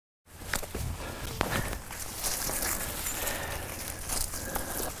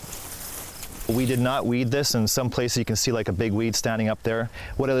We did not weed this. In some places you can see like a big weed standing up there.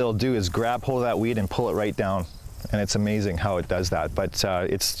 What it'll do is grab hold of that weed and pull it right down. And it's amazing how it does that, but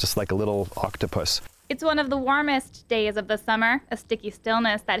it's just like a little octopus. It's one of the warmest days of the summer, a sticky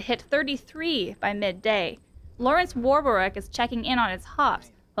stillness that hit 33 by midday. Lawrence Warwaruk is checking in on his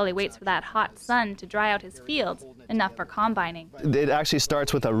hops while he waits for that hot sun to dry out his fields, enough for combining. It actually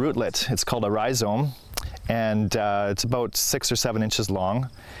starts with a rootlet. It's called a rhizome, and it's about 6 or 7 inches long.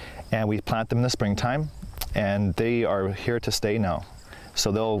 And we plant them in the springtime, and they are here to stay now.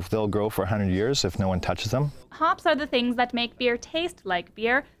 So they'll grow for 100 years if no one touches them. Hops are the things that make beer taste like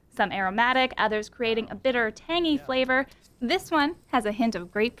beer, some aromatic, others creating a bitter, tangy flavor. This one has a hint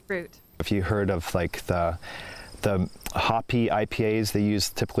of grapefruit. If you heard of like the hoppy IPAs, they use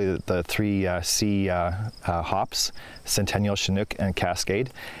typically the 3C hops, Centennial, Chinook, and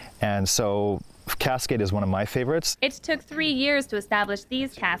Cascade. And so Cascade is one of my favorites. It took 3 years to establish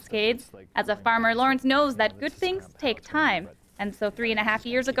these Cascades. As a farmer, Lawrence knows that good things take time. And so 3.5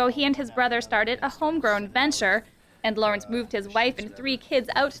 years ago, he and his brother started a homegrown venture. And Lawrence moved his wife and 3 kids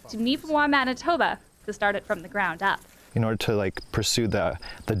out to Neepawa, Manitoba to start it from the ground up. In order to like pursue the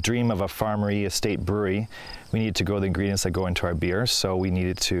dream of a Farmery estate brewery, we needed to grow the ingredients that go into our beer. So we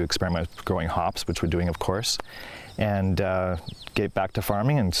needed to experiment with growing hops, which we're doing, of course, and get back to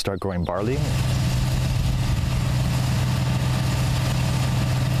farming and start growing barley.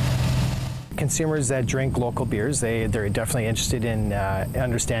 Consumers that drink local beers, they're definitely interested in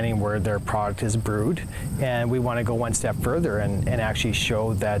understanding where their product is brewed, and we want to go one step further and actually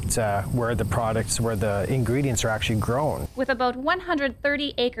show that where the ingredients are actually grown. With about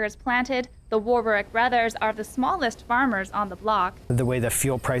 130 acres planted, the Warwaruk brothers are the smallest farmers on the block. The way the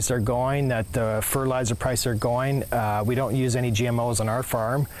fuel prices are going, that the fertilizer prices are going, we don't use any GMOs on our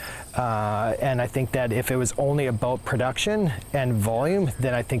farm. And I think that if it was only about production and volume,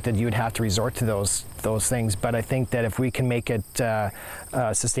 then I think that you would have to resort to those things. But I think that if we can make it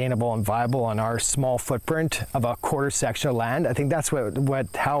sustainable and viable on our small footprint of a quarter section of land, I think that's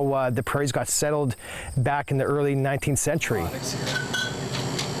how the prairies got settled back in the early 19th century.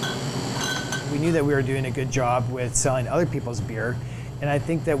 We knew that we were doing a good job with selling other people's beer, and I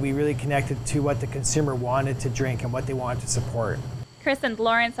think that we really connected to what the consumer wanted to drink and what they wanted to support. Chris and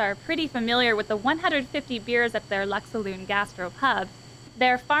Lawrence are pretty familiar with the 150 beers at their Lux Saloon Gastro Pub.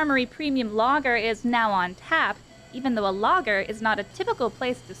 Their Farmery Premium Lager is now on tap, even though a lager is not a typical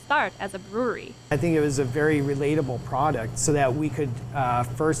place to start as a brewery. I think it was a very relatable product so that we could,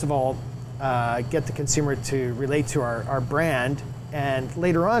 first of all, get the consumer to relate to our brand. And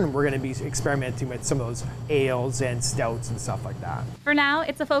later on, we're going to be experimenting with some of those ales and stouts and stuff like that. For now,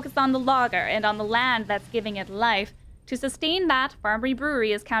 it's a focus on the lager and on the land that's giving it life. To sustain that, Farmery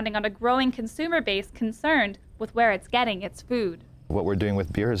Brewery is counting on a growing consumer base concerned with where it's getting its food. What we're doing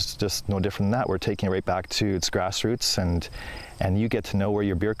with beer is just no different than that. We're taking it right back to its grassroots, and you get to know where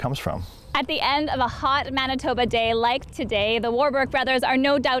your beer comes from. At the end of a hot Manitoba day like today, the Warwaruk brothers are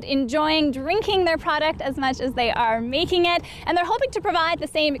no doubt enjoying drinking their product as much as they are making it, and they're hoping to provide the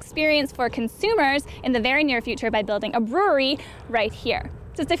same experience for consumers in the very near future by building a brewery right here.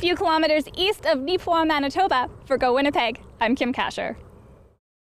 Just a few kilometers east of Neepawa, Manitoba. For Go Winnipeg, I'm Kim Kasher.